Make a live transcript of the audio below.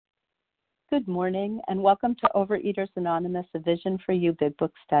Good morning, and welcome to Overeaters Anonymous, a Vision for You Big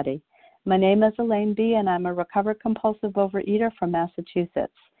Book Study. My name is Elaine B., and I'm a recovered compulsive overeater from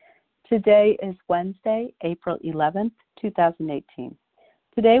Massachusetts. Today is Wednesday, April 11th, 2018.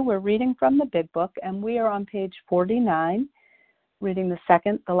 Today we're reading from the Big Book, and we are on page 49, reading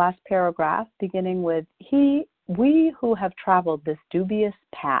the last paragraph, beginning with, we who have traveled this dubious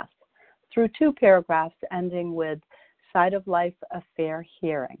path, through two paragraphs ending with, Side of Life, a Fair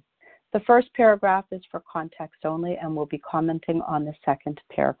Hearing. The first paragraph is for context only, and we'll be commenting on the second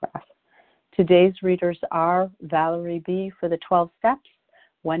paragraph. Today's readers are Valerie B. for the 12 Steps,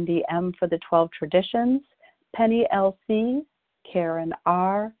 Wendy M. for the 12 Traditions, Penny L.C., Karen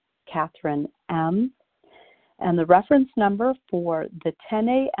R., Catherine M., and the reference number for the 10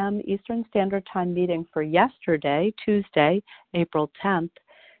 a.m. Eastern Standard Time meeting for yesterday, Tuesday, April 10th,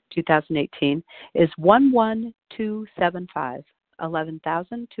 2018, is 11275,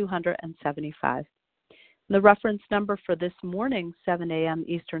 11,275. The reference number for this morning's 7 a.m.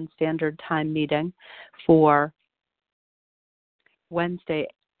 Eastern Standard Time meeting for Wednesday,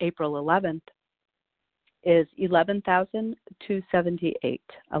 April 11th, is 11,278,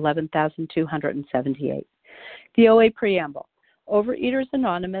 11,278. The OA Preamble. Overeaters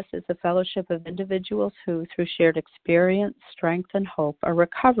Anonymous is a fellowship of individuals who, through shared experience, strength, and hope, are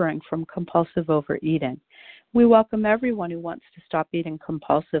recovering from compulsive overeating. We welcome everyone who wants to stop eating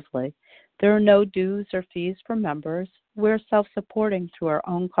compulsively. There are no dues or fees for members. We're self-supporting through our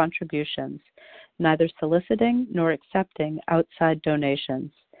own contributions, neither soliciting nor accepting outside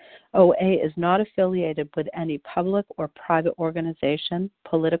donations. OA is not affiliated with any public or private organization,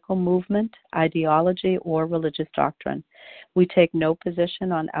 political movement, ideology, or religious doctrine. We take no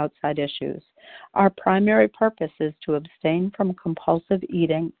position on outside issues. Our primary purpose is to abstain from compulsive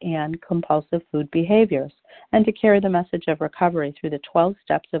eating and compulsive food behaviors, and to carry the message of recovery through the 12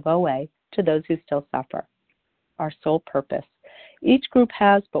 steps of OA to those who still suffer. Our sole purpose. Each group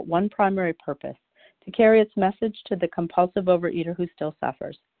has but one primary purpose, to carry its message to the compulsive overeater who still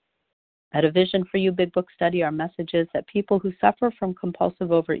suffers. At A Vision for You Big Book Study, our message is that people who suffer from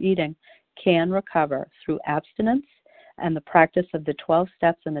compulsive overeating can recover through abstinence and the practice of the 12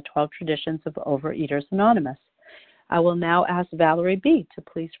 steps and the 12 traditions of Overeaters Anonymous. I will now ask Valerie B. to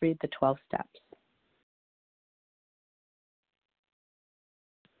please read the 12 steps.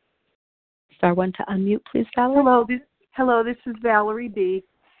 Star one to unmute, please, Valerie. Hello, this is Valerie B.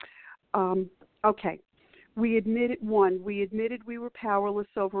 Okay. We admitted we were powerless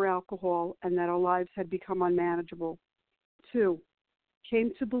over alcohol and that our lives had become unmanageable. 2,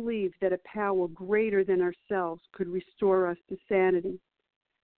 came to believe that a power greater than ourselves could restore us to sanity.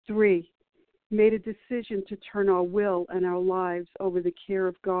 3, made a decision to turn our will and our lives over to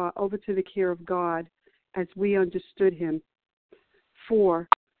the care of God as we understood Him. 4,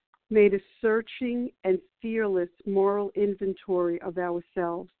 made a searching and fearless moral inventory of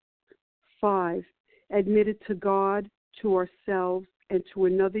ourselves. 5, admitted to God, to ourselves, and to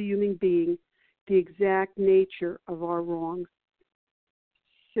another human being the exact nature of our wrongs.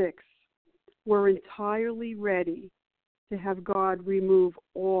 6, we're entirely ready to have God remove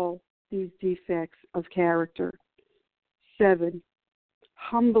all these defects of character. 7,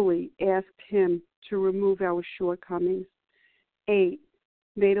 humbly asked Him to remove our shortcomings. 8,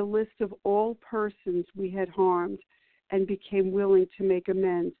 made a list of all persons we had harmed and became willing to make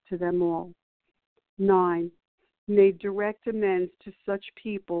amends to them all. 9, made direct amends to such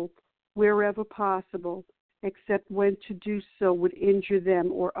people wherever possible, except when to do so would injure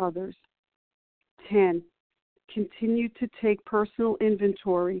them or others. 10, continued to take personal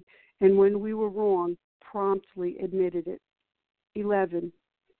inventory, and when we were wrong, promptly admitted it. 11,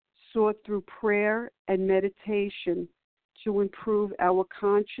 sought through prayer and meditation to improve our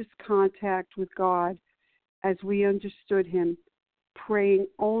conscious contact with God as we understood Him, praying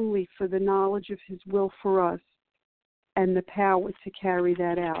only for the knowledge of His will for us and the power to carry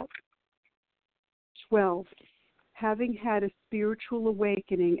that out. 12, having had a spiritual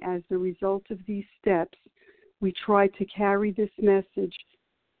awakening as the result of these steps, we try to carry this message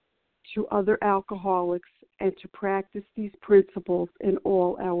to other alcoholics and to practice these principles in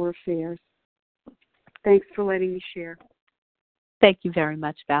all our affairs. Thanks for letting me share. Thank you very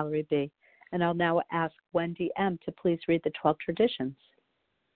much, Valerie B. And I'll now ask Wendy M. to please read the 12 traditions.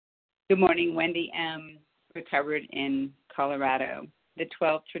 Good morning, Wendy M., recovered in Colorado. The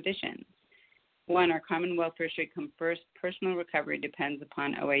 12 traditions. 1, our common welfare should come first. Personal recovery depends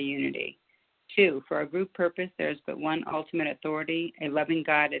upon OA unity. 2, for our group purpose, there is but one ultimate authority, a loving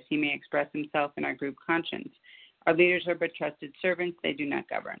God as He may express Himself in our group conscience. Our leaders are but trusted servants, they do not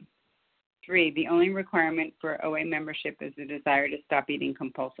govern. 3, the only requirement for OA membership is the desire to stop eating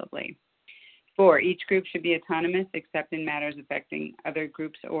compulsively. 4, each group should be autonomous except in matters affecting other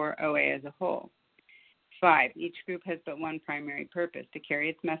groups or OA as a whole. 5, each group has but one primary purpose, to carry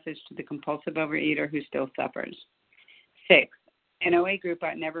its message to the compulsive overeater who still suffers. 6, an OA group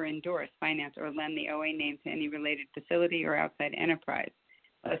ought never endorse, finance, or lend the OA name to any related facility or outside enterprise,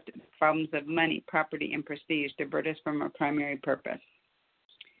 lest problems of money, property, and prestige divert us from our primary purpose.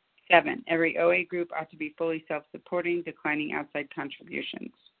 7, every OA group ought to be fully self-supporting, declining outside contributions.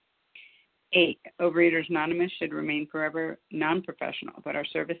 8, Overeaters Anonymous should remain forever non-professional, but our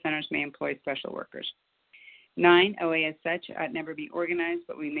service centers may employ special workers. 9, OA as such ought never be organized,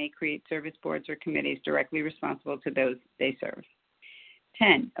 but we may create service boards or committees directly responsible to those they serve.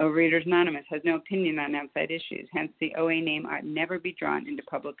 10, Overeaters Anonymous has no opinion on outside issues, hence the OA name ought never be drawn into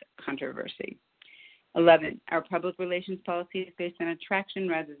public controversy. 11, our public relations policy is based on attraction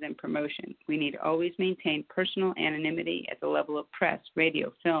rather than promotion. We need to always maintain personal anonymity at the level of press,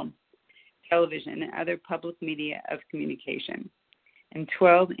 radio, film, television, and other public media of communication. And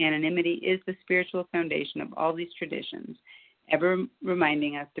 12, anonymity is the spiritual foundation of all these traditions, ever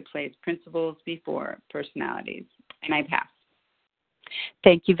reminding us to place principles before personalities. And I pass.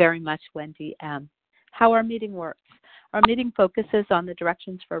 Thank you very much, Wendy M. How our meeting works. Our meeting focuses on the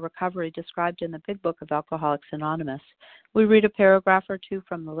directions for recovery described in the Big Book of Alcoholics Anonymous. We read a paragraph or two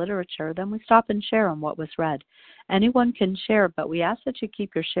from the literature, then we stop and share on what was read. Anyone can share, but we ask that you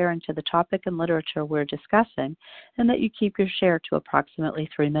keep your sharing to the topic and literature we're discussing, and that you keep your share to approximately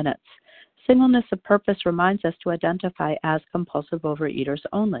 3 minutes. Singleness of purpose reminds us to identify as compulsive overeaters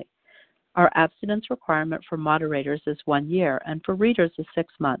only. Our abstinence requirement for moderators is 1 year, and for readers is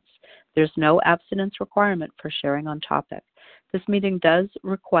 6 months. There's no abstinence requirement for sharing on topic. This meeting does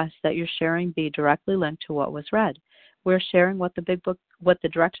request that your sharing be directly linked to what was read. We're sharing what the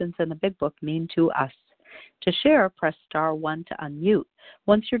directions in the Big Book mean to us. To share, press star 1 to unmute.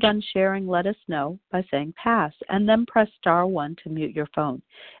 Once you're done sharing, let us know by saying pass, and then press star 1 to mute your phone.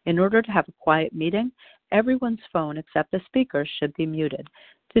 In order to have a quiet meeting, everyone's phone except the speaker's should be muted.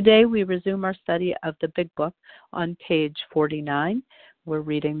 Today we resume our study of the Big Book on page 49. We're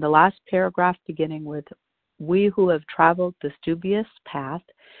reading the last paragraph beginning with "We who have traveled this dubious path,"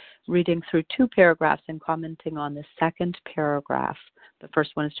 reading through 2 paragraphs and commenting on the second paragraph. The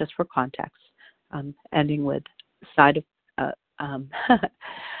first one is just for context, ending with side of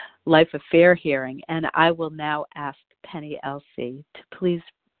life affair hearing. And I will now ask Penny Elsie to please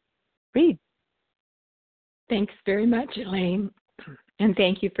read. Thanks very much, Elaine, and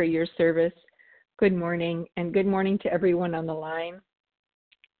thank you for your service. Good morning, and good morning to everyone on the line.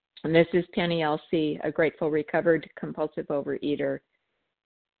 And this is Penny Elsie, a grateful recovered compulsive overeater.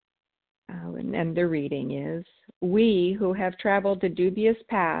 And the reading is, "We who have traveled the dubious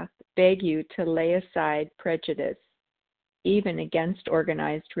path beg you to lay aside prejudice, even against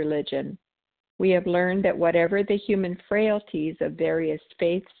organized religion. We have learned that whatever the human frailties of various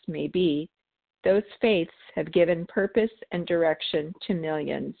faiths may be, those faiths have given purpose and direction to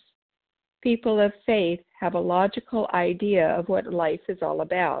millions. People of faith have a logical idea of what life is all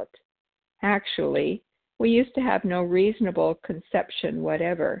about. Actually, we used to have no reasonable conception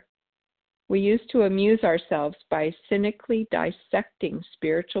whatever. We used to amuse ourselves by cynically dissecting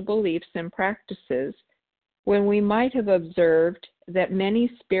spiritual beliefs and practices when we might have observed that many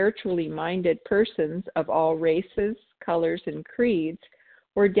spiritually minded persons of all races, colors, and creeds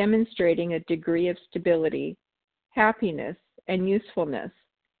were demonstrating a degree of stability, happiness, and usefulness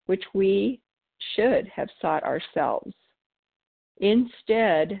which we should have sought ourselves.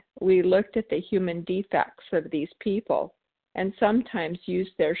 Instead, we looked at the human defects of these people and sometimes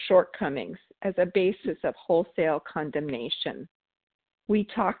used their shortcomings as a basis of wholesale condemnation. We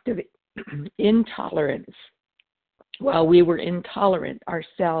talked of intolerance while we were intolerant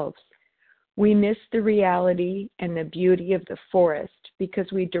ourselves. We missed the reality and the beauty of the forest because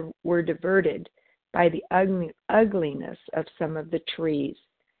we were diverted by the ugliness of some of the trees.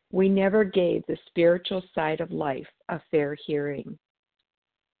 We never gave the spiritual side of life a fair hearing."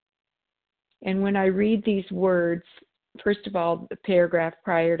 And when I read these words, first of all, the paragraph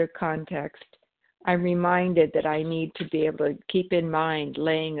prior to context, I'm reminded that I need to be able to keep in mind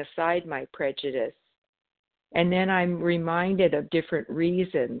laying aside my prejudice. And then I'm reminded of different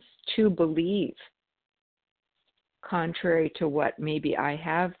reasons to believe, contrary to what maybe I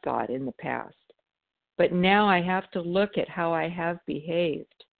have thought in the past. But now I have to look at how I have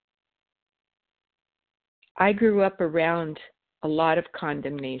behaved. I grew up around a lot of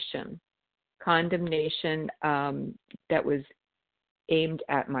condemnation that was aimed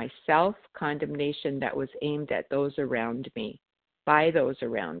at myself, condemnation that was aimed at those around me, by those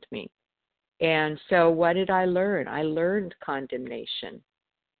around me. And so what did I learn? I learned condemnation.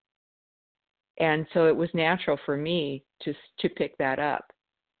 And so it was natural for me to pick that up.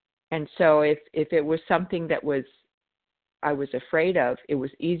 And so if it was something that I was afraid of, it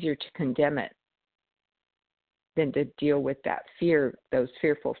was easier to condemn it than to deal with that fear, those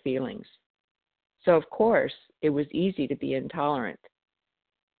fearful feelings. So of course, it was easy to be intolerant.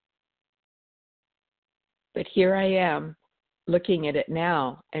 But here I am looking at it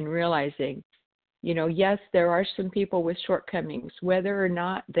now and realizing, yes, there are some people with shortcomings, whether or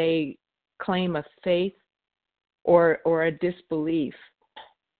not they claim a faith or a disbelief.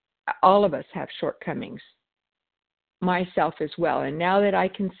 All of us have shortcomings, myself as well. And now that I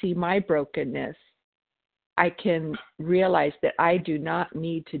can see my brokenness, I can realize that I do not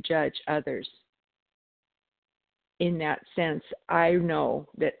need to judge others. In that sense, I know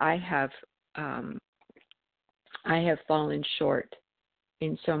that I have fallen short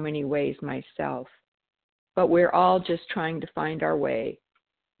in so many ways myself. But we're all just trying to find our way.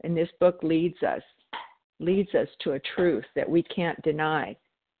 And this book leads us to a truth that we can't deny,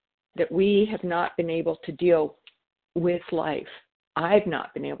 that we have not been able to deal with life. I've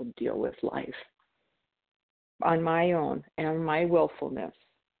not been able to deal with life on my own and my willfulness.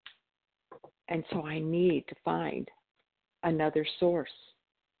 And so I need to find another source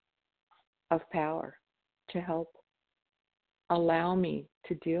of power to help allow me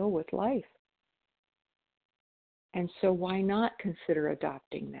to deal with life. And so why not consider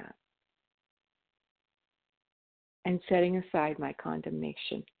adopting that and setting aside my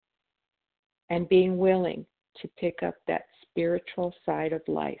condemnation and being willing to pick up that spiritual side of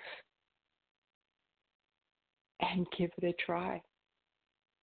life and give it a try.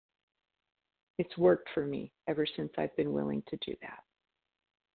 It's worked for me ever since I've been willing to do that.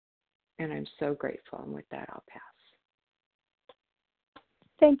 And I'm so grateful. And with that, I'll pass.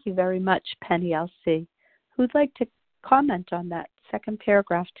 Thank you very much, Penny L.C. Who'd like to comment on that second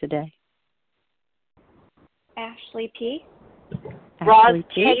paragraph today? Ashley P. Ashley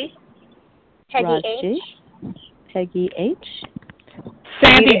P. K. Peggy Roz H. G. Peggy H.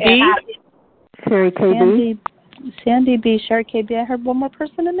 Sandy B. Sherry KB. Sandy B. Sherry KB. I heard one more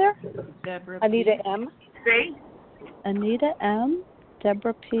person in there. Deborah Anita M. C. Anita M.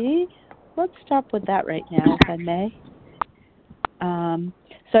 Deborah P. Let's stop with that right now, if I may.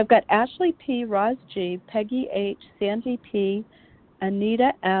 So I've got Ashley P., Roz G., Peggy H., Sandy P.,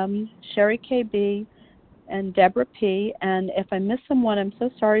 Anita M., Sherry KB., and Deborah P. And if I miss someone, I'm so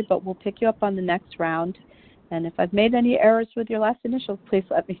sorry, but we'll pick you up on the next round. And if I've made any errors with your last initials, please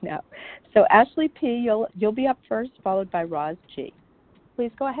let me know. So Ashley P., you'll be up first, followed by Roz G.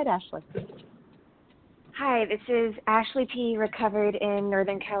 Please go ahead, Ashley. Hi, this is Ashley P., recovered in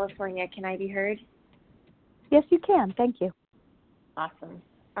Northern California. Can I be heard? Yes, you can. Thank you. Awesome.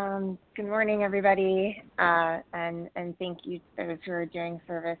 Good morning, everybody, and thank you to those who are doing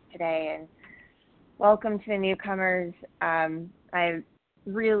service today, and welcome to the newcomers. I'm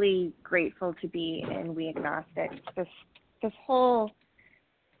really grateful to be in We Agnostics. This whole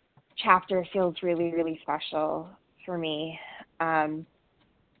chapter feels really, really special for me. And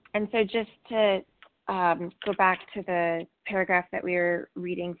so just to go back to the paragraph that we were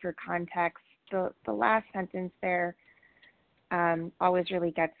reading for context, the last sentence there always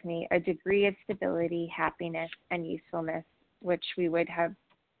really gets me. A degree of stability, happiness, and usefulness, which we would have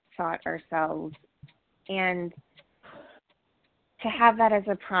sought ourselves. And to have that as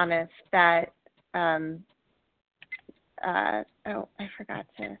a promise that, I forgot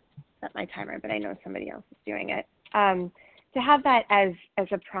to set my timer, but I know somebody else is doing it. To have that as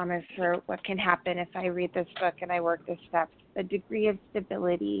a promise for what can happen if I read this book and I work the steps, a degree of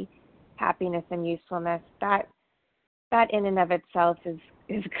stability, happiness, and usefulness, that in and of itself is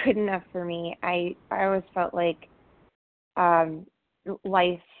good enough for me. I always felt like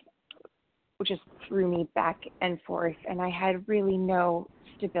life just threw me back and forth, and I had really no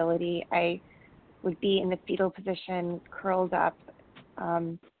stability. I would be in the fetal position, curled up,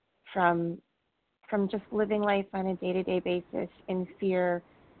 from just living life on a day-to-day basis in fear.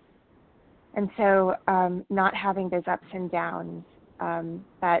 And so not having those ups and downs,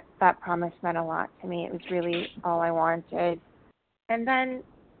 that promise meant a lot to me. It was really all I wanted. And then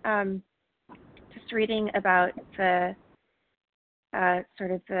just reading about the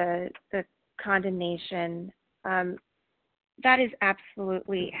sort of the condemnation, that is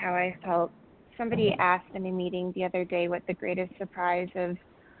absolutely how I felt. Somebody asked in a meeting the other day what the greatest surprise of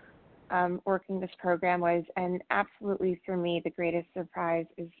working this program was, and absolutely for me the greatest surprise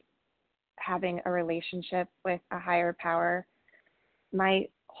is having a relationship with a higher power. My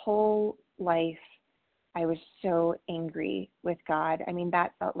whole life I was so angry with God. I mean,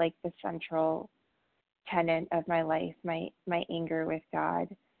 that felt like the central tenet of my life, my anger with God.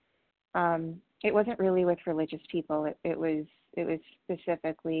 it wasn't really with religious people. It was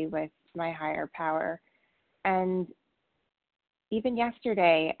specifically with my higher power. And even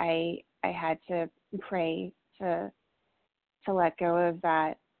yesterday, I had to pray to let go of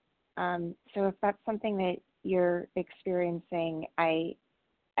that. So if that's something that you're experiencing, I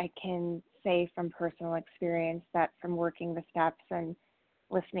can say from personal experience that from working the steps and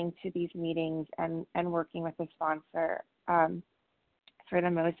listening to these meetings and working with a sponsor, for the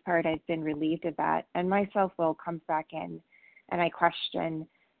most part, I've been relieved of that. And my self-will comes back in, and I question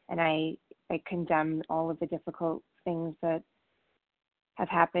and I condemn all of the difficult things that have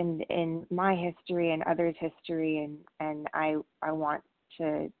happened in my history and others' history, and I want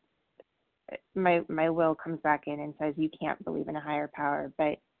to, my will comes back in and says, you can't believe in a higher power,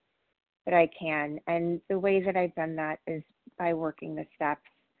 but I can. And the way that I've done that is by working the steps,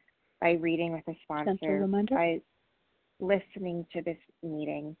 by reading with a sponsor, by listening to this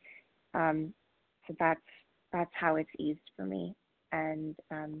meeting. So that's how it's eased for me. And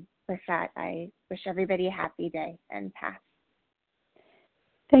with that, I wish everybody a happy day and pass.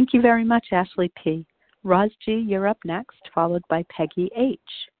 Thank you very much, Ashley P. Roz G., you're up next, followed by Peggy H.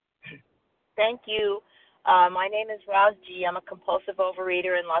 Thank you. My name is Roz G. I'm a compulsive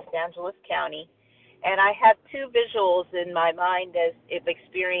overeater in Los Angeles County, and I have two visuals in my mind as if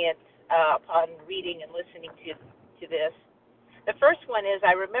experienced upon reading and listening to this. The first one is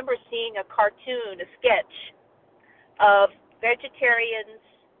I remember seeing a cartoon, a sketch of vegetarians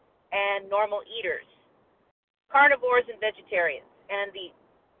and normal eaters, carnivores and vegetarians, and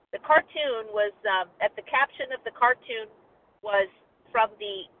the cartoon was at the caption of the cartoon was from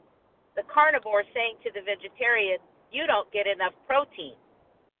the carnivore saying to the vegetarian, "You don't get enough protein."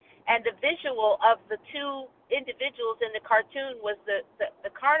 And the visual of the two individuals in the cartoon was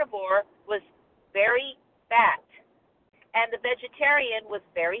the carnivore was very fat, and the vegetarian was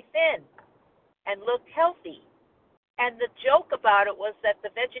very thin and looked healthy. And the joke about it was that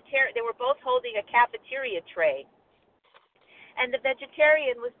they were both holding a cafeteria tray, and the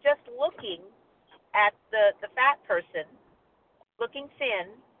vegetarian was just looking at the fat person, looking thin,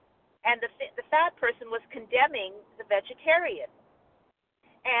 and the fat person was condemning the vegetarian.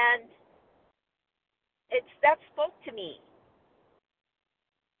 And that spoke to me.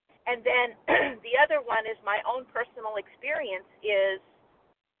 And then the other one is my own personal experience is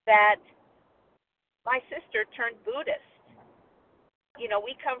that my sister turned Buddhist. You know,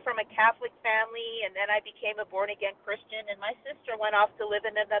 we come from a Catholic family, and then I became a born-again Christian, and my sister went off to live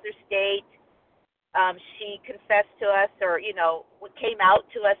in another state. She confessed to us, or, came out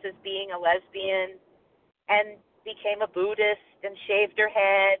to us as being a lesbian, and became a Buddhist, and shaved her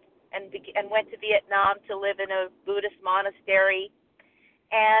head, and went to Vietnam to live in a Buddhist monastery.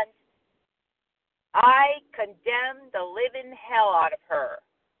 And I condemned the living hell out of her.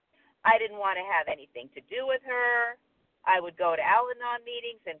 I didn't want to have anything to do with her. I would go to Al-Anon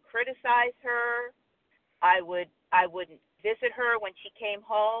meetings and criticize her. I wouldn't visit her when she came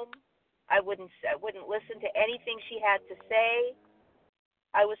home. I wouldn't listen to anything she had to say.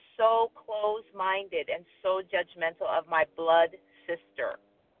 I was so close-minded and so judgmental of my blood sister.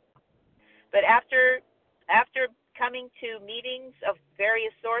 But after coming to meetings of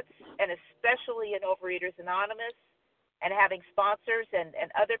various sorts, and especially in Overeaters Anonymous, and having sponsors and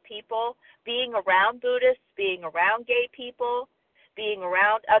other people, being around Buddhists, being around gay people, being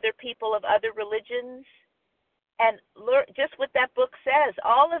around other people of other religions, and just what that book says,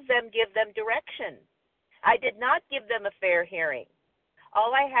 all of them give them direction. I did not give them a fair hearing.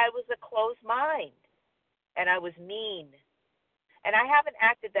 All I had was a closed mind, and I was mean. And I haven't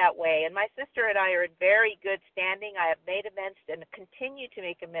acted that way, and my sister and I are in very good standing. I have made amends and continue to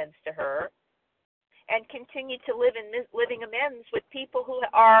make amends to her, and continue to live in living amends with people who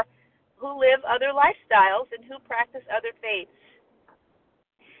live other lifestyles and who practice other faiths.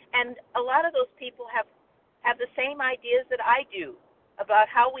 And a lot of those people have the same ideas that I do about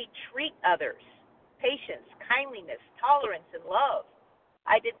how we treat others: patience, kindliness, tolerance, and love.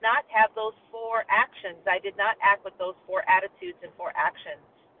 I did not have those 4 actions. I did not act with those 4 attitudes and 4 actions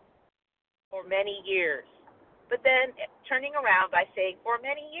for many years. But then turning around by saying, for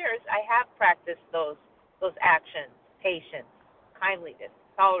many years, I have practiced those actions: patience, kindliness,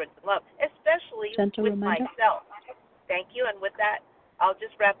 tolerance, and love, especially with myself. Thank you. And with that, I'll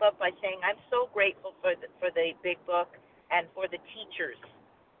just wrap up by saying I'm so grateful for the big book and for the teachers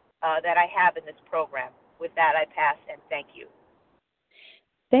that I have in this program. With that, I pass, and thank you.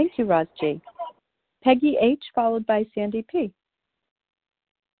 Thank you, Roz G. Peggy H., followed by Sandy P.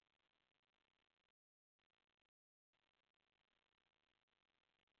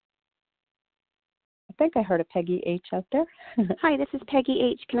 I think I heard a Peggy H. out there. Hi, this is Peggy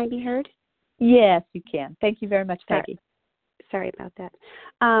H. Can I be heard? Yes, you can. Thank you very much, Peggy. Sorry about that.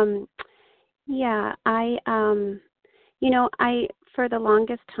 Yeah, I for the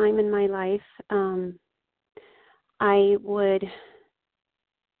longest time in my life, I would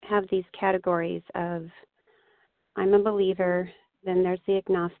have these categories of I'm a believer, then there's the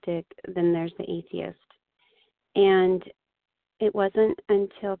agnostic, then there's the atheist. And it wasn't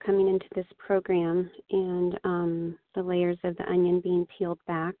until coming into this program and the layers of the onion being peeled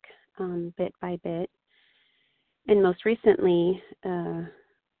back bit by bit, and most recently, I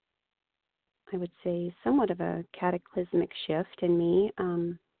would say somewhat of a cataclysmic shift in me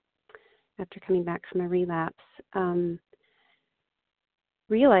after coming back from a relapse,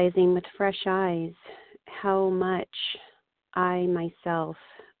 realizing with fresh eyes how much I myself,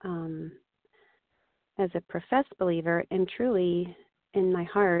 as a professed believer, am truly in my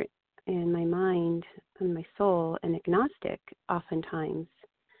heart and my mind and my soul an agnostic oftentimes.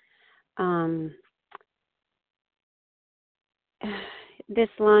 This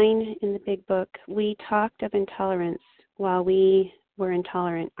line in the big book, we talked of intolerance while we were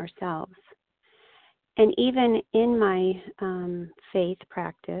intolerant ourselves. And even in my faith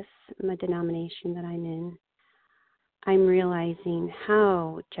practice, my denomination that I'm in, I'm realizing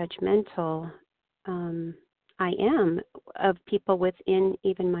how judgmental I am of people within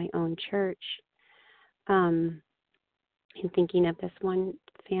even my own church. And thinking of this one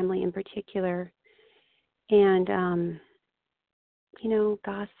family in particular, and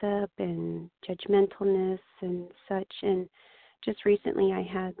gossip and judgmentalness and such. And just recently I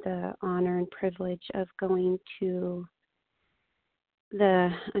had the honor and privilege of going to the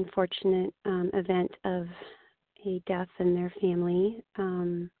unfortunate event of a death in their family.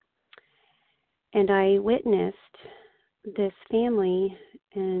 And I witnessed this family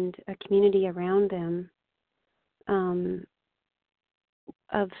and a community around them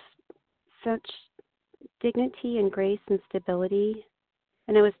of such dignity and grace and stability.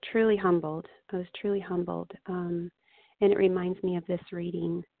 And I was truly humbled. And it reminds me of this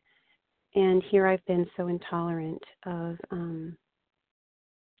reading. And here I've been so intolerant of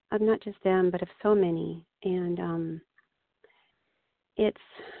not just them, but of so many. And it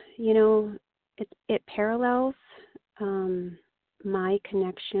parallels my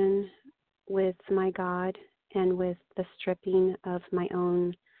connection with my God and with the stripping of my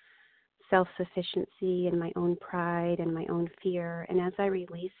own self-sufficiency and my own pride and my own fear. And as I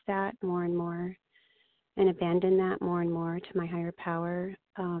release that more and more and abandon that more and more to my higher power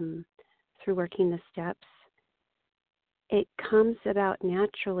through working the steps, it comes about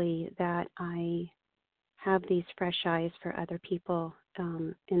naturally that I have these fresh eyes for other people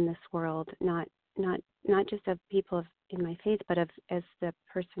in this world, not just of people in my faith, but as the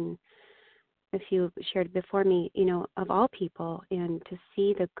person, if you shared before me, of all people, and to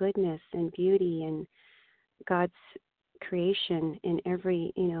see the goodness and beauty and God's creation in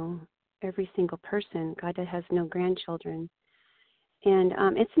every single person. God that has no grandchildren, and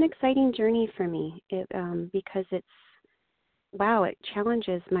it's an exciting journey for me. Because it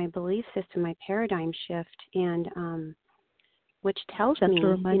challenges my belief system, my paradigm shift, and which tells me,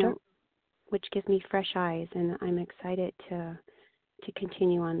 which gives me fresh eyes, and I'm excited to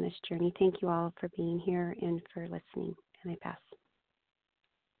continue on this journey. Thank you all for being here and for listening, and I pass.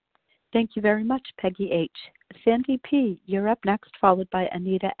 Thank you very much, Peggy H. Sandy P., you're up next, followed by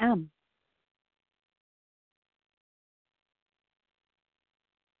Anita M.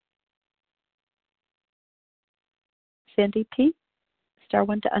 Sandy P., star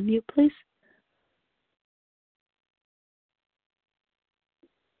one to unmute, please.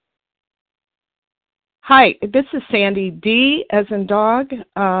 Hi, this is Sandy D, as in dog,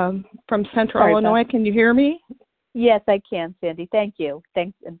 from Central Illinois. Can you hear me? Yes, I can, Sandy. Thank you.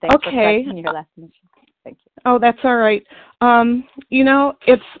 Thanks for practicing your last mission. Thank you. Oh, that's all right.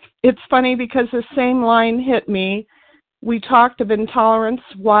 It's funny because the same line hit me. We talked of intolerance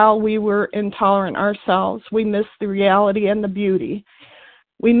while we were intolerant ourselves. We missed the reality and the beauty.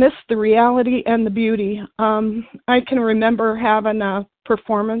 I can remember having a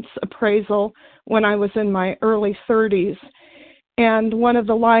performance appraisal when I was in my early 30s. And one of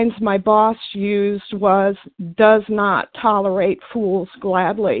the lines my boss used was, "does not tolerate fools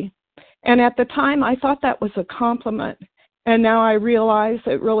gladly." And at the time, I thought that was a compliment. And now I realize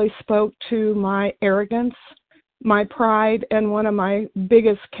it really spoke to my arrogance, my pride, and one of my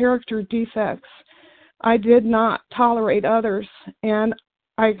biggest character defects. I did not tolerate others, and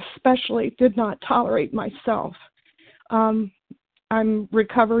I especially did not tolerate myself. I'm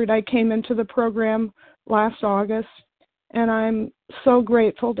recovered. I came into the program last August, and I'm so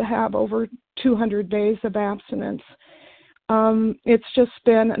grateful to have over 200 days of abstinence. It's just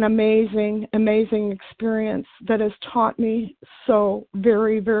been an amazing, amazing experience that has taught me so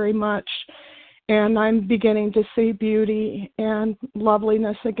very, very much. And I'm beginning to see beauty and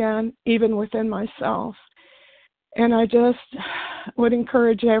loveliness again, even within myself. And I just would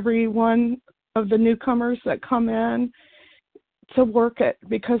encourage every one of the newcomers that come in to work it,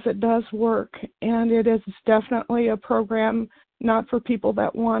 because it does work. And it is definitely a program not for people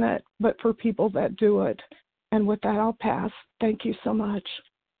that want it, but for people that do it. And with that, I'll pass. Thank you so much.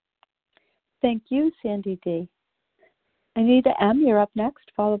 Thank you, Sandy D. Anita M., you're up next,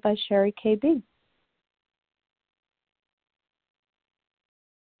 followed by Sherry KB.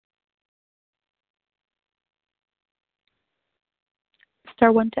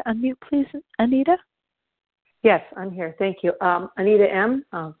 Star one to unmute, please, Anita. Yes, I'm here. Thank you. Anita M.,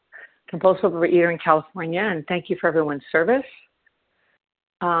 compulsive overeater in California, and thank you for everyone's service.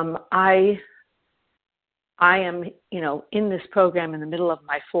 I am, in this program in the middle of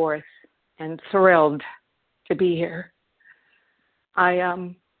my fourth, and thrilled to be here. I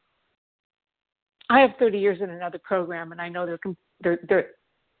have 30 years in another program, and I know they're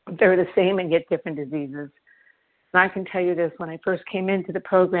the same and yet different diseases. And I can tell you this: when I first came into the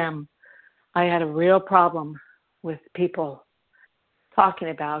program, I had a real problem with people talking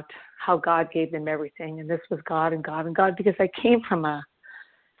about how God gave them everything, and this was God and God and God, because I came from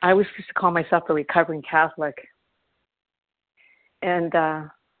I was used to call myself a recovering Catholic. And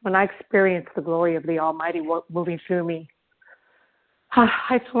when I experienced the glory of the Almighty moving through me,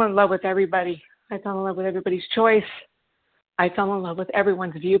 I fell in love with everybody. I fell in love with everybody's choice. I fell in love with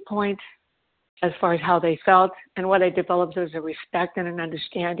everyone's viewpoint as far as how they felt. And what I developed was a respect and an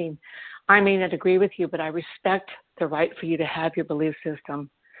understanding. I may not agree with you, but I respect the right for you to have your belief system.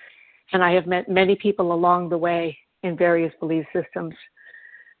 And I have met many people along the way in various belief systems,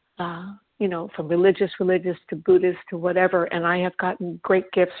 from religious to Buddhist to whatever, and I have gotten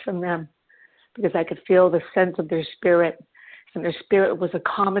great gifts from them because I could feel the sense of their spirit, and their spirit was a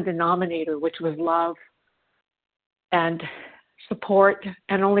common denominator, which was love and support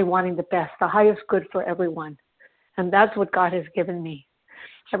and only wanting the best, the highest good for everyone. And that's what God has given me.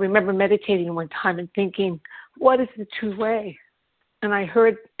 I remember meditating one time and thinking, what is the true way? And I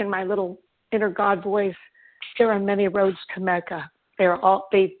heard in my little inner God voice, there are many roads to Mecca. They are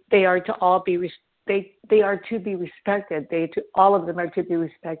to be respected. All of them are to be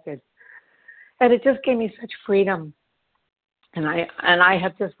respected. And it just gave me such freedom. And I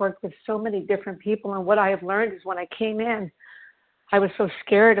have just worked with so many different people. And what I have learned is when I came in, I was so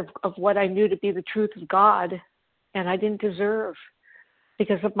scared of what I knew to be the truth of God, and I didn't deserve,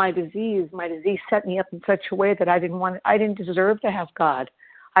 because of my disease. My disease set me up in such a way that I didn't deserve to have God.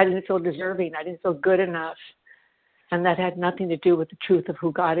 I didn't feel deserving. I didn't feel good enough. And that had nothing to do with the truth of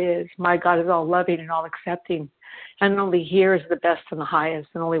who God is. My God is all loving and all accepting, and only hears the best and the highest,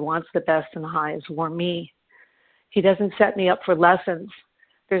 and only wants the best and the highest for me. He doesn't set me up for lessons.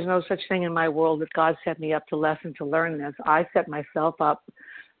 There's no such thing in my world that God set me up to lesson to learn this. I set myself up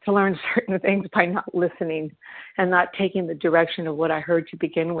to learn certain things by not listening and not taking the direction of what I heard to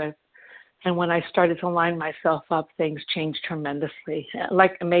begin with. And when I started to line myself up, things changed tremendously,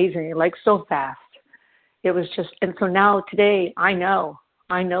 like amazing, like so fast. It was just, and so now today I know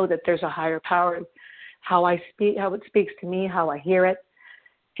that there's a higher power. How I speak, how it speaks to me, how I hear it,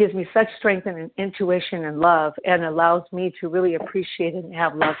 gives me such strength and intuition and love, and allows me to really appreciate it and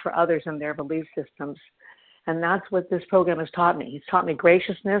have love for others and their belief systems. And that's what this program has taught me. It's taught me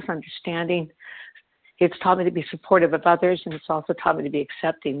graciousness, understanding. It's taught me to be supportive of others, and it's also taught me to be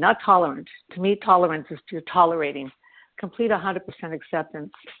accepting, not tolerant. To me, tolerance is you're tolerating, complete 100%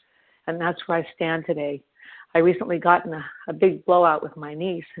 acceptance. And that's where I stand today. I recently gotten a big blowout with my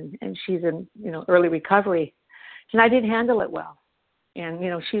niece, and she's in early recovery, and I didn't handle it well. And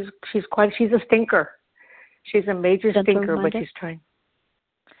she's a stinker. She's a major stinker, but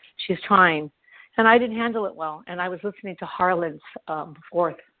she's trying. And I didn't handle it well. And I was listening to Harlan's the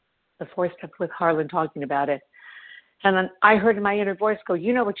fourth step with Harlan talking about it. And then I heard in my inner voice go,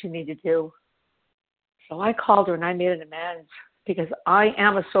 you know what you need to do. So I called her and I made an amends, because I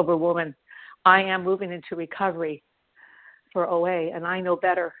am a sober woman. I am moving into recovery for OA, and I know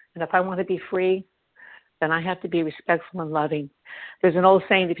better. And if I want to be free, then I have to be respectful and loving. There's an old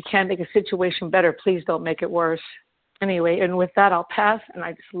saying, if you can't make a situation better, please don't make it worse. Anyway, and with that, I'll pass. And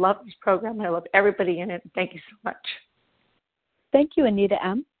I just love this program. I love everybody in it. Thank you so much. Thank you, Anita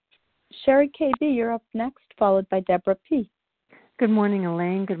M. Sherry KB, you're up next, followed by Deborah P. Good morning,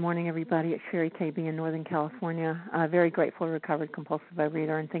 Elaine. Good morning, everybody. It's Sherry KB in Northern California. Very grateful, recovered compulsive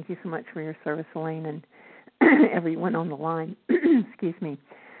overeater, and thank you so much for your service, Elaine, and everyone on the line. Excuse me.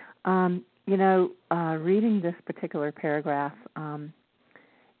 Reading this particular paragraph,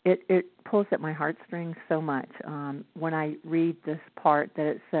 it pulls at my heartstrings so much. When I read this part that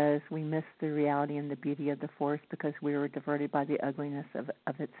it says, we miss the reality and the beauty of the forest because we were diverted by the ugliness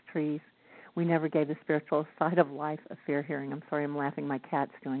of its trees. We never gave the spiritual side of life a fair hearing. I'm sorry, I'm laughing. My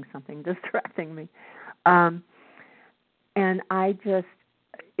cat's doing something distracting me. And I just,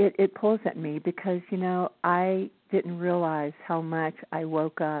 it pulls at me because, I didn't realize how much I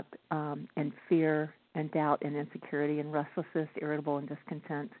woke up in fear and doubt and insecurity and restlessness, irritable and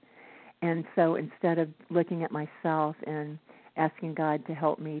discontent. And so instead of looking at myself and asking God to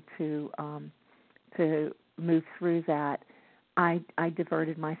help me to move through that, I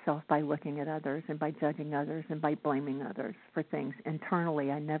diverted myself by looking at others and by judging others and by blaming others for things.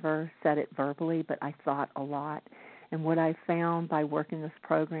 Internally, I never said it verbally, but I thought a lot. And what I found by working this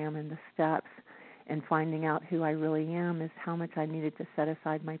program and the steps and finding out who I really am is how much I needed to set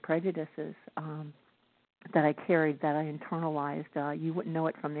aside my prejudices that I carried, that I internalized. You wouldn't know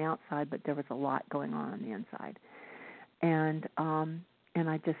it from the outside, but there was a lot going on the inside. And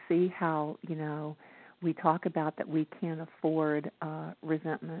I just see how, we talk about that we can't afford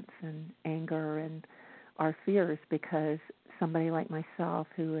resentments and anger and our fears because somebody like myself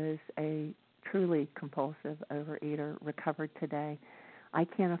who is a truly compulsive overeater, recovered today, I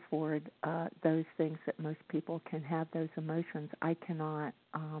can't afford those things that most people can have, those emotions. I cannot.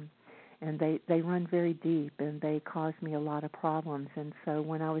 And they run very deep, and they cause me a lot of problems. And so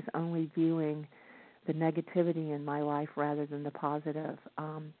when I was only viewing the negativity in my life rather than the positive,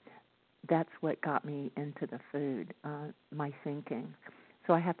 that's what got me into the food, my thinking.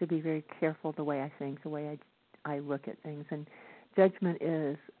 So I have to be very careful the way I think, the way I look at things. And judgment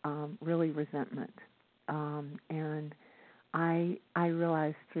is really resentment. And I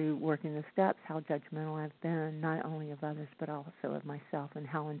realized through working the steps how judgmental I've been, not only of others but also of myself, and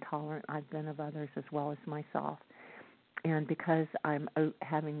how intolerant I've been of others as well as myself. And because I'm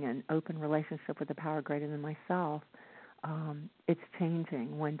having an open relationship with the power greater than myself, it's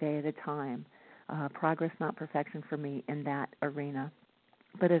changing one day at a time. Progress, not perfection for me in that arena.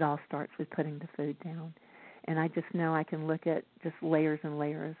 But it all starts with putting the food down. And I just know I can look at just layers and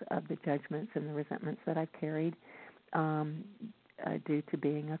layers of the judgments and the resentments that I've carried due to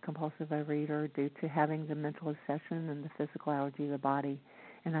being a compulsive overeater, due to having the mental obsession and the physical allergy of the body.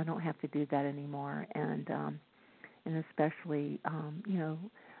 And I don't have to do that anymore. And especially,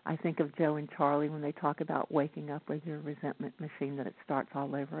 I think of Joe and Charlie when they talk about waking up with your resentment machine, that it starts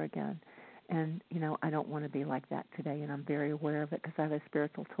all over again. And, I don't want to be like that today, and I'm very aware of it because I have a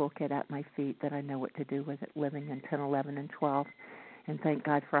spiritual toolkit at my feet that I know what to do with it, living in 10, 11, and 12. And thank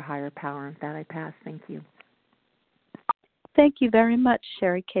God for a higher power. And with that, I pass. Thank you. Thank you very much,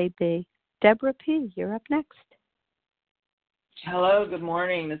 Sherry KB. Deborah P., you're up next. Hello, good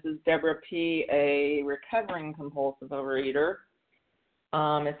morning. This is Deborah P., a recovering compulsive overeater.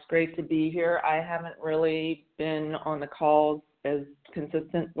 It's great to be here. I haven't really been on the calls as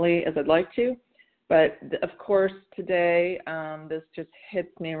consistently as I'd like to, but of course today this just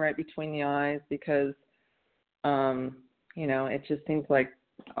hits me right between the eyes because, it just seems like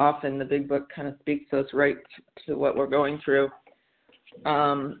often the big book kind of speaks to us right to what we're going through.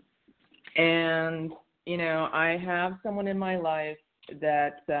 I have someone in my life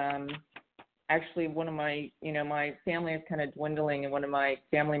that actually one of my, my family is kind of dwindling, and one of my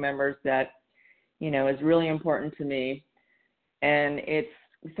family members that, is really important to me. And it's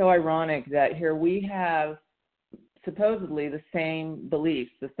so ironic that here we have supposedly the same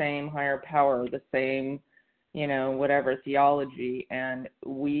beliefs, the same higher power, the same, whatever theology, and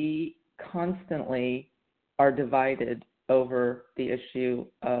we constantly are divided over the issue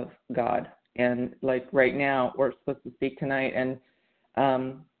of God. And like right now, we're supposed to speak tonight, and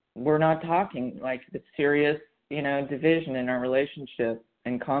we're not talking, like the serious, division in our relationship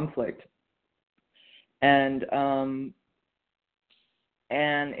and conflict. And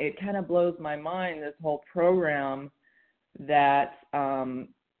it kind of blows my mind, this whole program that,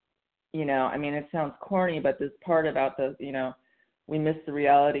 it sounds corny, but this part about the, we miss the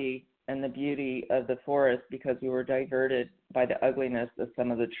reality and the beauty of the forest because we were diverted by the ugliness of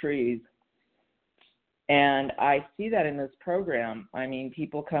some of the trees. And I see that in this program.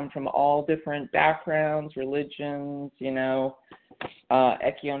 People come from all different backgrounds, religions,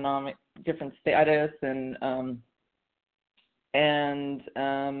 economic, different status, and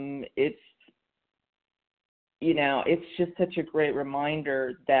it's, it's just such a great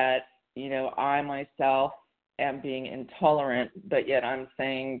reminder that, I myself am being intolerant, but yet I'm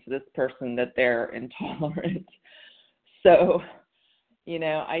saying to this person that they're intolerant. So,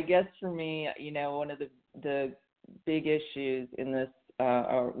 I guess for me, one of the big issues in this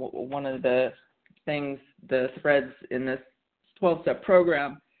one of the things, the threads in this 12-step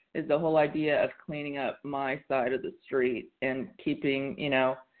program is the whole idea of cleaning up my side of the street and keeping,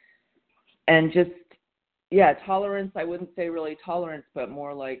 and just, tolerance. I wouldn't say really tolerance, but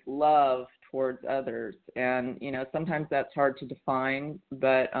more like love towards others. And, sometimes that's hard to define,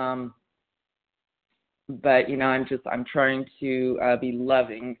 but I'm trying to be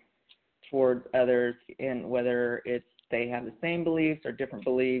loving towards others, and whether it's they have the same beliefs or different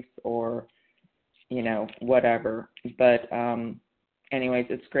beliefs or, whatever. But anyways,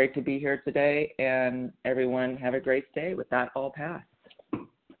 it's great to be here today, and everyone have a great day. With that, all passed.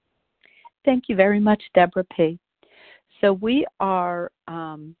 Thank you very much, Deborah P. So we have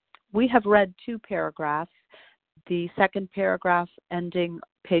read 2 paragraphs, the second paragraph ending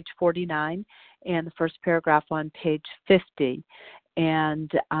page 49 and the first paragraph on page 50.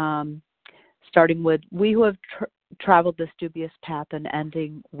 And starting with, we who have traveled this dubious path, and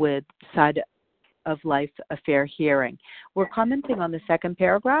ending with side of life, a fair hearing. We're commenting on the second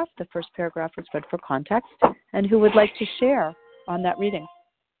paragraph. The first paragraph was read for context. And who would like to share on that reading?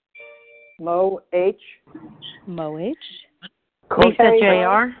 Mo H. Mo H. Lisa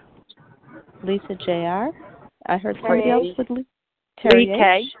J.R. Lisa J.R. I heard Terry somebody else H. with Lee. Terry Lee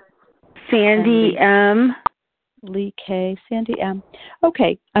K. H. Sandy M. Lee K. Sandy M.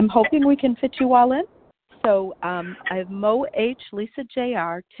 Okay, I'm hoping we can fit you all in. So I have Mo H., Lisa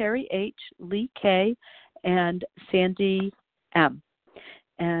J.R., Terry H., Lee K., and Sandy M.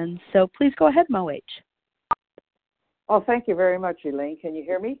 And so please go ahead, Mo H. Oh, thank you very much, Elaine. Can you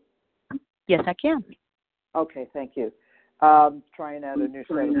hear me? Yes, I can. Okay, thank you. Trying out a new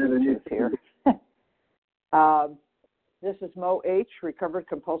set of Bluetooth here. This is Mo H., recovered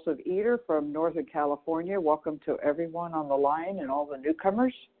compulsive eater from Northern California. Welcome to everyone on the line and all the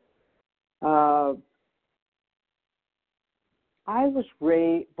newcomers. I was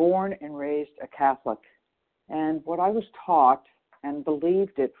born and raised a Catholic, and what I was taught and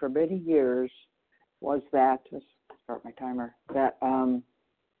believed it for many years was that, let's start my timer, that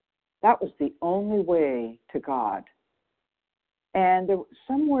that was the only way to God. And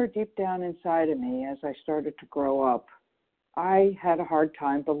somewhere deep down inside of me, as I started to grow up, I had a hard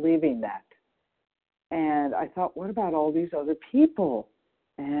time believing that. And I thought, what about all these other people?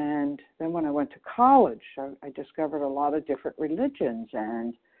 And then when I went to college, I discovered a lot of different religions.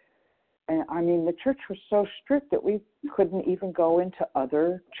 And I mean, the church was so strict that we couldn't even go into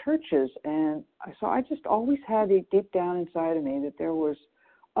other churches. And so I just always had it deep down inside of me that there was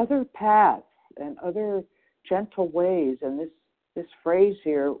other paths and other gentle ways. And this phrase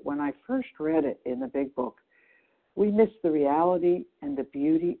here, when I first read it in the big book, we missed the reality and the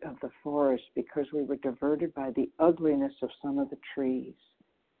beauty of the forest because we were diverted by the ugliness of some of the trees.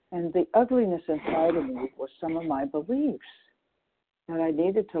 And the ugliness inside of me was some of my beliefs that I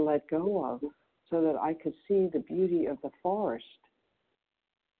needed to let go of so that I could see the beauty of the forest.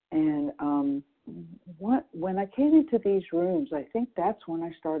 And when I came into these rooms, I think that's when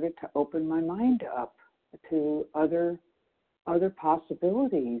I started to open my mind up to other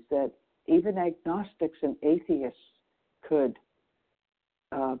possibilities that even agnostics and atheists could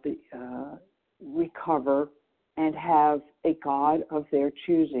recover and have a God of their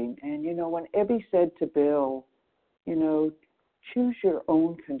choosing. And, when Ebby said to Bill, choose your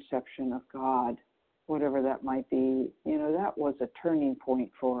own conception of God, whatever that might be, that was a turning point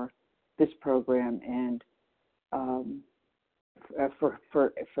for this program and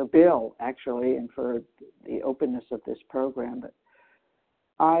for Bill, actually, and for the openness of this program. But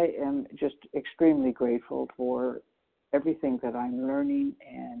I am just extremely grateful for everything that I'm learning.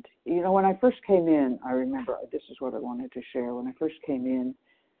 And, when I first came in, I remember, this is what I wanted to share. When I first came in,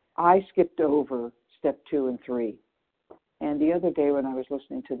 I skipped over step 2 and 3. And the other day when I was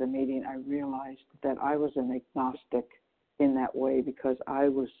listening to the meeting, I realized that I was an agnostic in that way because I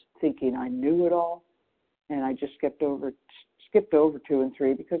was thinking I knew it all. And I just skipped over 2 and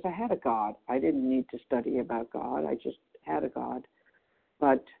 3 because I had a God. I didn't need to study about God. I just had a God.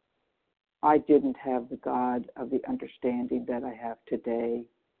 But I didn't have the God of the understanding that I have today.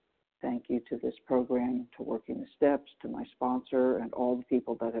 Thank you to this program, to Working the Steps, to my sponsor, and all the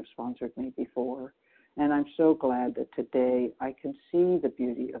people that have sponsored me before. And I'm so glad that today I can see the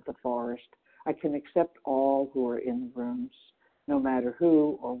beauty of the forest. I can accept all who are in the rooms, no matter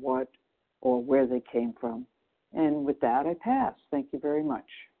who or what or where they came from. And with that, I pass. Thank you very much.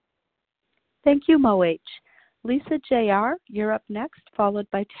 Thank you, Mo H. Lisa J.R., you're up next, followed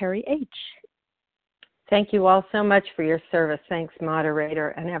by Terry H. Thank you all so much for your service. Thanks, moderator,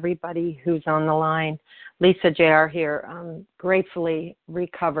 and everybody who's on the line. Lisa J.R. here. Gratefully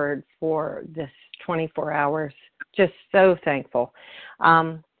recovered for this 24 hours just so thankful.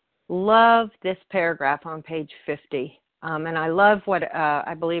 Love this paragraph on page 50. And I love what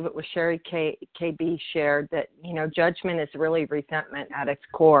I believe it was Sherry KB shared, that, judgment is really resentment at its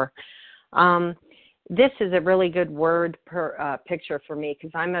core. This is a really good word picture for me,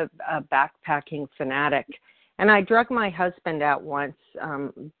 because I'm a backpacking fanatic. And I drug my husband out once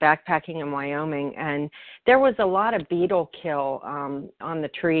backpacking in Wyoming, and there was a lot of beetle kill on the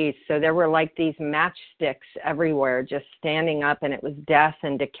trees. So there were like these matchsticks everywhere just standing up, and it was death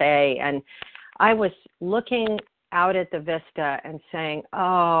and decay. And I was looking out at the vista and saying,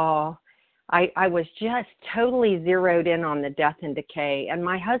 oh, I was just totally zeroed in on the death and decay. And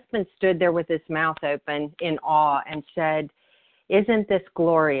my husband stood there with his mouth open in awe and said, isn't this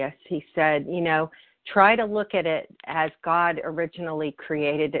glorious? He said, try to look at it as God originally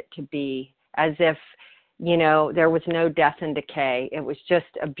created it to be, as if, there was no death and decay. It was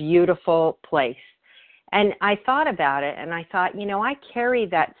just a beautiful place. And I thought about it, and I thought, I carry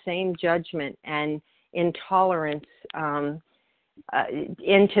that same judgment and intolerance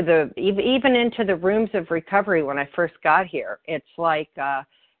into the rooms of recovery when I first got here. It's like,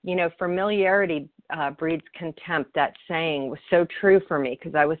 familiarity breeds contempt. That saying was so true for me,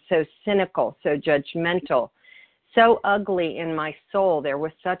 because I was so cynical, so judgmental, so ugly in my soul. There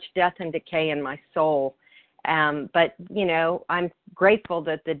was such death and decay in my soul. But, I'm grateful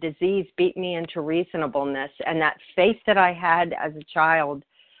that the disease beat me into reasonableness, and that faith that I had as a child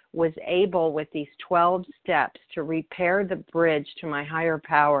was able, with these 12 steps, to repair the bridge to my higher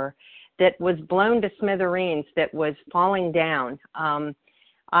power that was blown to smithereens, that was falling down.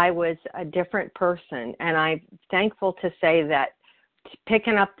 I was a different person, and I'm thankful to say that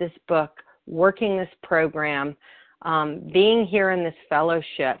picking up this book, working this program, being here in this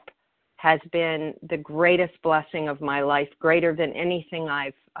fellowship has been the greatest blessing of my life, greater than anything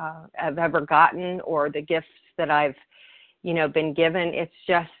I've ever gotten, or the gifts that I've been given. It's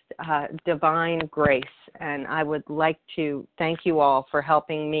just divine grace, and I would like to thank you all for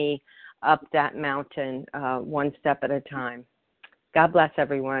helping me up that mountain one step at a time. God bless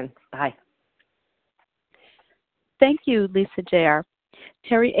everyone. Bye. Thank you, Lisa J.R.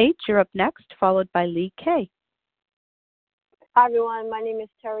 Terry H., you're up next, followed by Lee K. Hi, everyone. My name is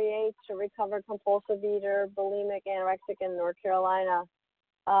Terry H., a recovered compulsive eater, bulimic, anorexic in North Carolina.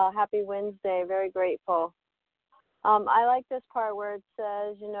 Happy Wednesday. Very grateful. I like this part where it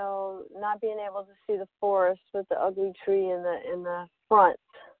says, not being able to see the forest with the ugly tree in the front.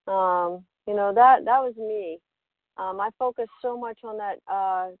 That was me. I focused so much on that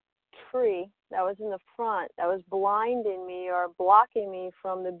tree that was in the front that was blinding me or blocking me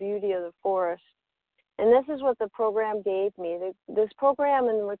from the beauty of the forest. And this is what the program gave me. This program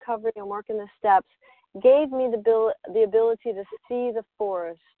in recovery and working the steps gave me the ability to see the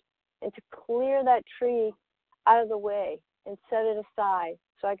forest and to clear that tree out of the way and set it aside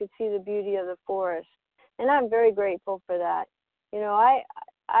so I could see the beauty of the forest. And I'm very grateful for that. I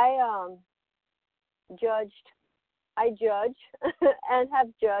judge and have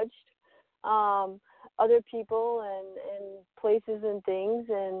judged other people and places and things,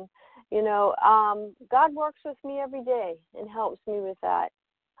 and God works with me every day and helps me with that.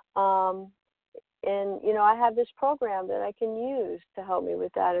 I have this program that I can use to help me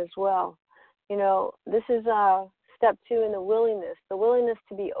with that as well. This is step 2 in the willingness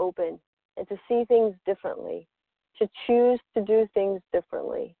to be open and to see things differently, to choose to do things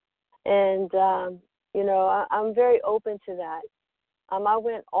differently. And I'm very open to that. I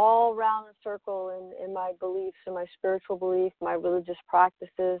went all around the circle in my beliefs, in my spiritual belief, my religious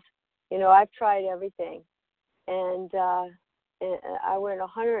practices. I've tried everything. And I went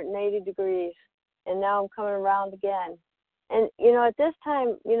 180 degrees, and now I'm coming around again. And, at this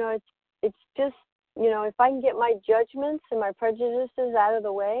time, it's just, if I can get my judgments and my prejudices out of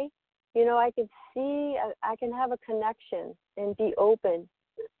the way, I can see, I can have a connection and be open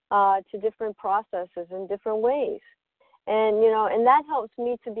to different processes in different ways. And that helps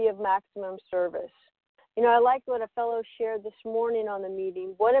me to be of maximum service. I like what a fellow shared this morning on the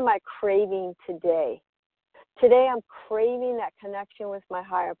meeting. What am I craving today? Today I'm craving that connection with my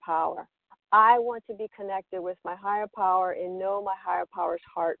higher power. I want to be connected with my higher power and know my higher power's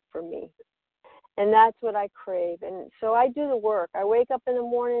heart for me. And that's what I crave. And so I do the work. I wake up in the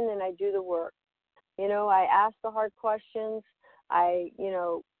morning and I do the work. I ask the hard questions. I,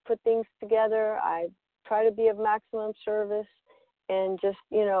 put things together. I try to be of maximum service and just,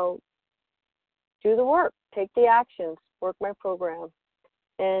 do the work, take the actions, work my program.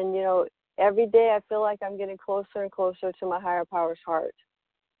 And, every day I feel like I'm getting closer and closer to my higher power's heart.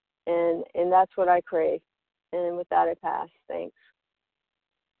 And that's what I crave. And with that, I pass. Thanks.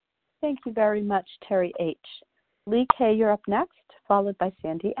 Thank you very much, Terry H. Lee K., you're up next, followed by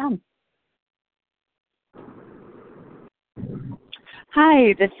Sandy M.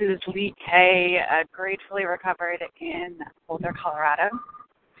 Hi, this is Lee K., gratefully recovered in Boulder, Colorado.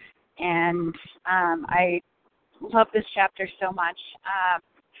 And I love this chapter so much.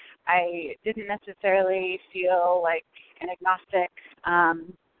 I didn't necessarily feel like an agnostic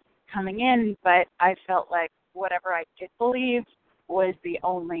coming in, but I felt like whatever I did believe was the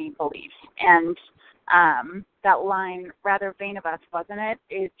only belief. And that line, rather vain of us, wasn't it?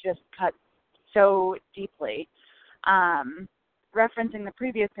 It just cut so deeply. Referencing the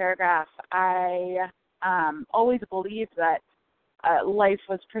previous paragraph, I always believed that life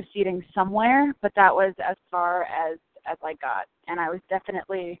was proceeding somewhere, but that was as far as I got. And I was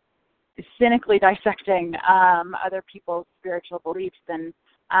definitely cynically dissecting other people's spiritual beliefs. And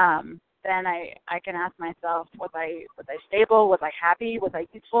then I can ask myself, was I stable? Was I happy? Was I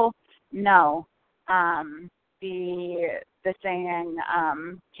useful? No. The saying,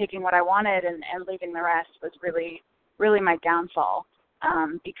 taking what I wanted and leaving the rest was really my downfall,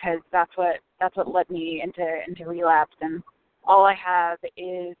 because that's what led me into relapse. And all I have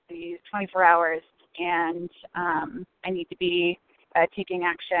is these 24 hours, and I need to be taking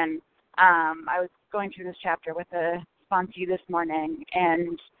action. I was going through this chapter with a sponsee this morning,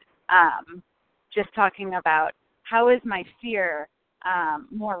 and just talking about how is my fear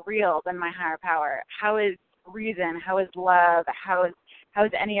more real than my higher power? How is reason? How is love? How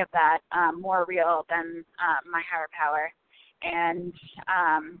is any of that more real than my higher power? And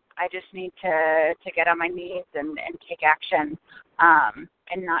I just need to get on my knees and take action,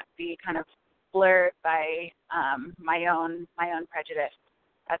 and not be kind of blurred by my own prejudice.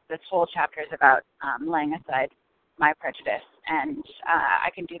 That's this whole chapter is about laying aside my prejudice, and I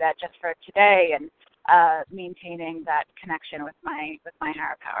can do that just for today and maintaining that connection with my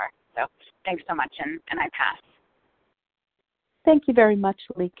higher power. So thanks so much, and I pass. Thank you very much,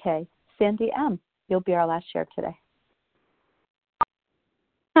 Lee K. Sandy M., you'll be our last share today.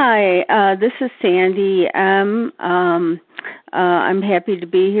 Hi, this is Sandy M. I'm happy to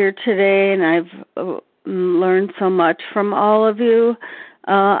be here today, and I've learned so much from all of you.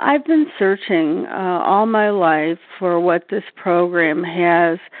 I've been searching all my life for what this program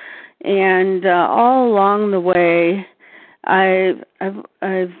has, and all along the way, I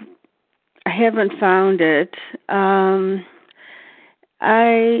haven't found it.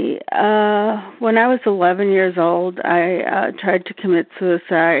 When I was 11 years old, I tried to commit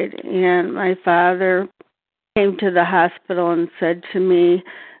suicide, and my father came to the hospital and said to me,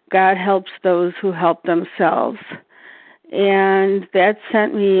 "God helps those who help themselves." And that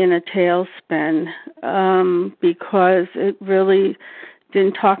sent me in a tailspin, because it really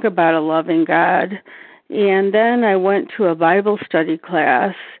didn't talk about a loving God. And then I went to a Bible study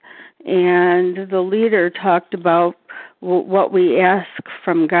class, and the leader talked about what we ask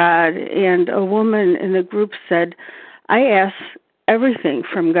from God. And a woman in the group said, "I ask everything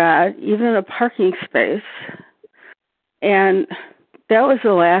from God, even a parking space." And that was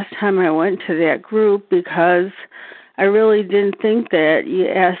the last time I went to that group, because I really didn't think that you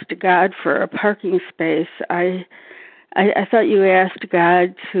asked God for a parking space. I thought you asked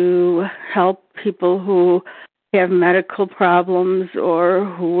God to help people who have medical problems, or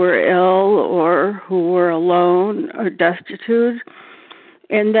who were ill, or who were alone or destitute.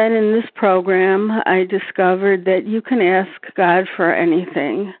 And then in this program, I discovered that you can ask God for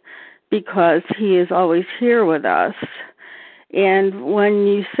anything, because He is always here with us. And when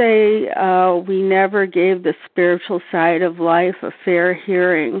you say we never gave the spiritual side of life a fair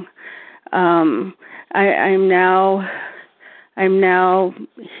hearing, I'm now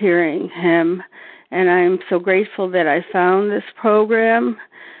hearing Him, and I'm so grateful that I found this program,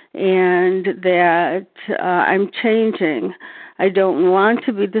 and that I'm changing. I don't want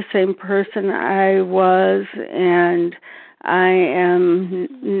to be the same person I was, and I am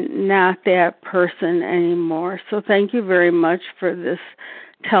not that person anymore. So thank you very much for this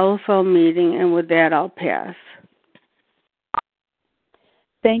telephone meeting, and with that, I'll pass.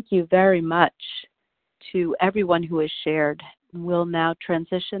 Thank you very much to everyone who has shared. We'll now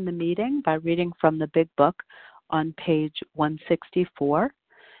transition the meeting by reading from the Big Book on page 164,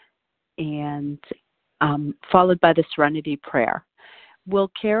 and followed by the Serenity Prayer. Will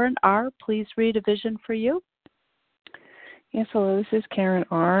Karen R. please read A Vision for You? Yes, hello, this is Karen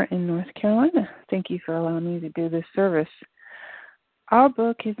R. in North Carolina. Thank you for allowing me to do this service. Our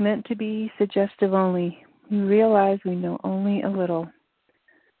book is meant to be suggestive only. We realize we know only a little.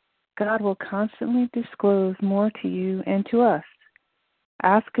 God will constantly disclose more to you and to us.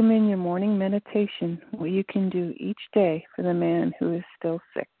 Ask Him in your morning meditation what you can do each day for the man who is still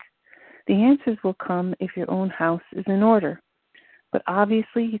sick. The answers will come if your own house is in order. But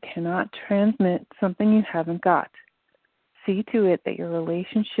obviously you cannot transmit something you haven't got. See to it that your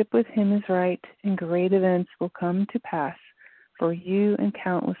relationship with Him is right, and great events will come to pass for you and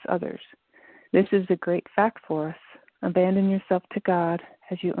countless others. This is a great fact for us. Abandon yourself to God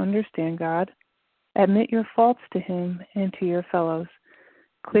as you understand God. Admit your faults to Him and to your fellows.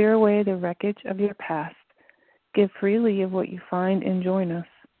 Clear away the wreckage of your past. Give freely of what you find and join us.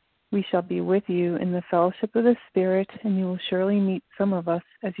 We shall be with you in the fellowship of the Spirit, and you will surely meet some of us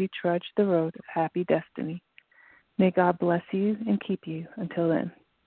as you trudge the road of happy destiny. May God bless you and keep you until then.